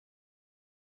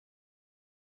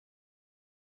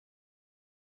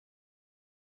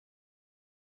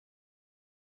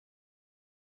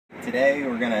Today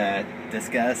we're going to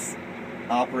discuss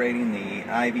operating the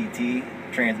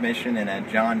IVT transmission in a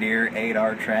John Deere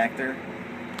 8R tractor.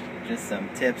 Just some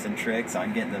tips and tricks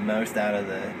on getting the most out of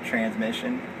the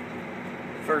transmission.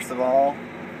 First of all,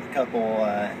 a couple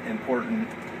important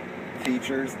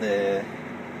features: the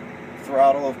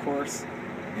throttle, of course,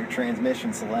 your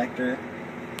transmission selector,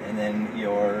 and then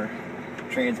your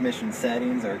transmission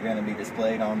settings are going to be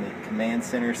displayed on the command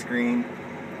center screen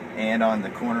and on the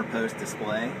corner post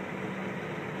display.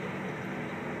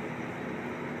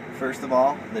 First of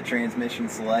all, the transmission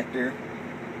selector,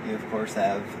 you of course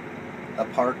have a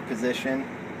park position,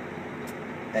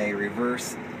 a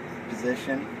reverse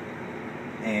position,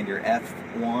 and your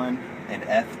F1 and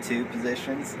F2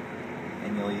 positions,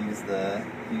 and you'll use the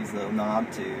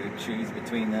knob to choose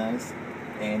between those,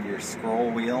 and your scroll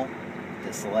wheel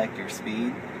to select your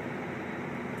speed.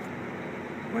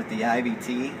 With the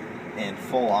IVT in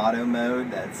full auto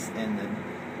mode, that's in the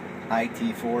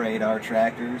IT4 8R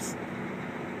tractors,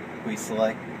 we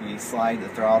slide the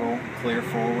throttle clear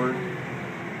forward.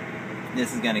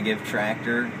 This is going to give the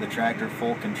tractor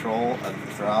full control of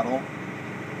the throttle.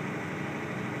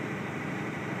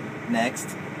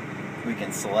 Next, we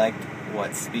can select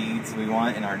what speeds we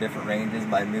want in our different ranges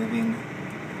by moving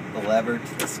the lever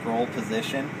to the scroll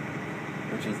position,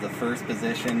 which is the first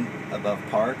position above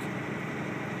park.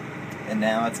 And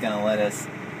now it's going to let us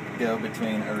go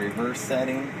between a reverse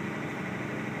setting,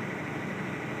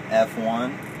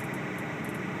 F1,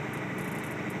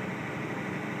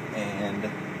 and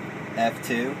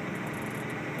F2,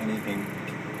 and you can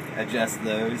adjust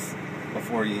those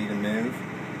before you even move.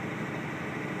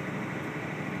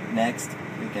 Next,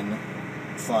 we can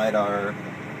slide our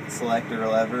selector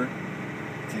lever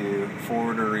to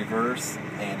forward or reverse,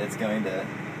 and it's going to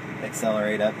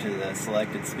accelerate up to the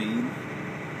selected speed.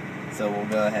 So we'll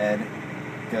go ahead,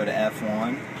 go to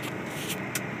F1.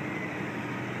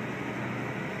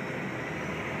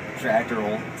 Tractor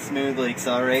will smoothly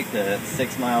accelerate to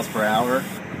 6 miles per hour,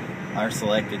 our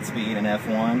selected speed in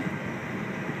F1.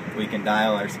 We can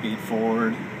dial our speed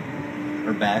forward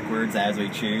or backwards as we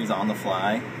choose on the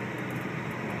fly.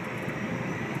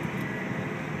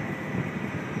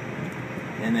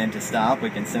 And then to stop,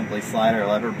 we can simply slide our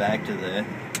lever back to the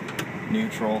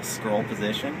neutral scroll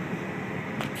position.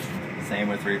 Same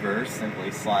with reverse, simply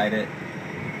slide it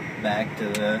back to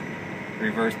the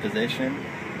reverse position.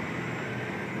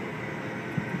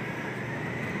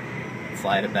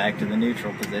 Slide it back to the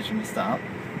neutral position to stop.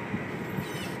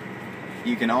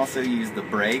 You can also use the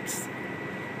brakes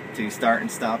to start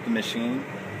and stop the machine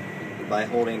by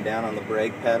holding down on the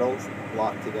brake pedals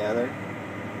locked together.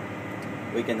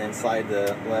 We can then slide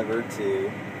the lever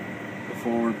to the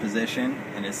forward position,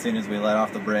 and as soon as we let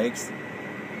off the brakes,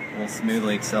 we'll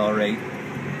smoothly accelerate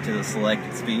to the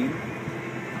selected speed.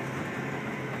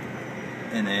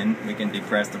 And then we can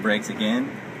depress the brakes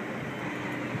again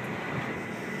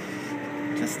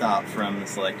to stop from the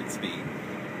selected speed,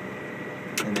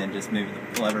 and then just move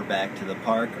the lever back to the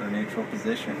park or neutral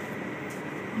position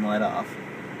and let off.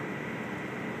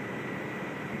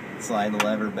 Slide the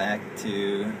lever back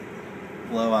to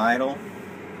low idle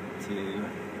to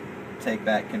take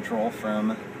back control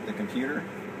from the computer.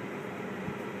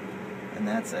 And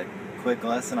that's a quick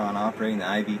lesson on operating the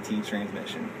IVT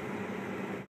transmission.